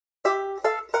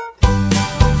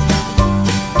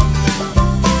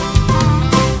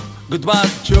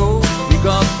Goodbye Joe, we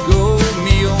got go,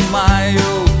 me oh my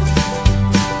oh.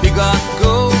 We got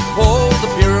go, pull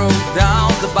the bureau down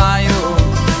the bio.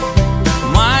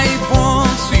 My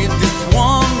one sweetest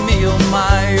one, me oh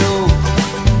my oh.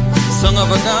 Son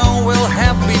of a gun will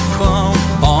have me fun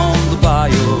on the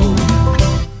bio.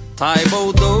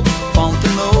 Tybo dope,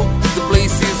 Fontano, the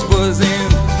place is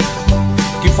buzzing.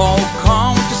 Give all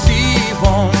come to see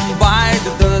one by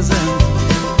the dozen.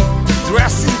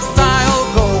 Dressing style,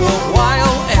 go a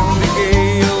while and be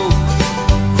gay.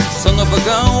 Son of a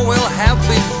gun will have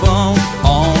big fun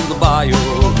on the bio.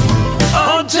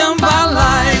 Oh,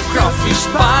 jambalaya, crawfish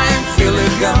pie, Philly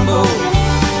gumbo.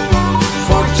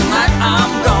 For tonight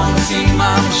I'm gonna see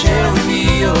Mom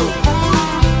Choreo.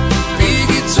 Big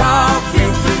guitar,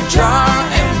 free jar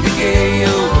and be gay.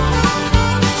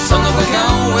 Son of a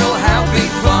gun will have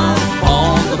big fun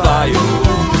on the bio.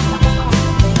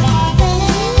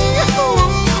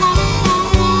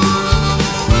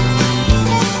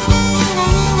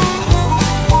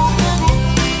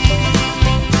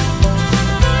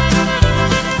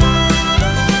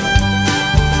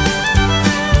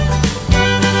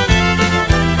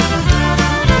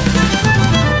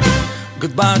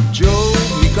 Goodbye Joe,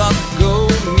 we got go,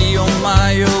 me oh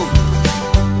my oh.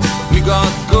 We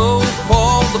got go,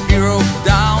 pull the bureau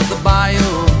down the bio.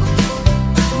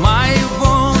 My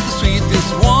one, the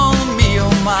sweetest one, me oh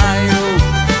my oh.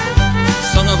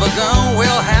 Son of a gun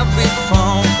will have big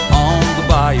fun on the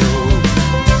bio.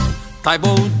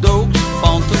 Tybo dogs,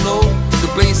 Fontano, the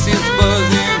place is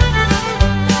buzzing.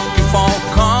 If all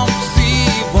come to see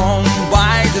one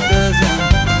by the dozen.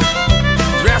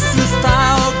 Dressing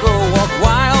style, go walk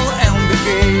wild and be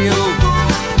gay.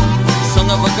 Son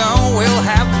of a gun will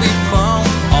have big fun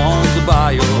on the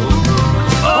bio.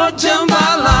 Oh,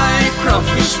 jambalaya,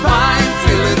 crawfish pie,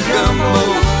 Philly gumbo.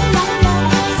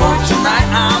 For tonight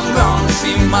I'm gonna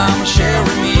see Mama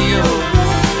Sherrina.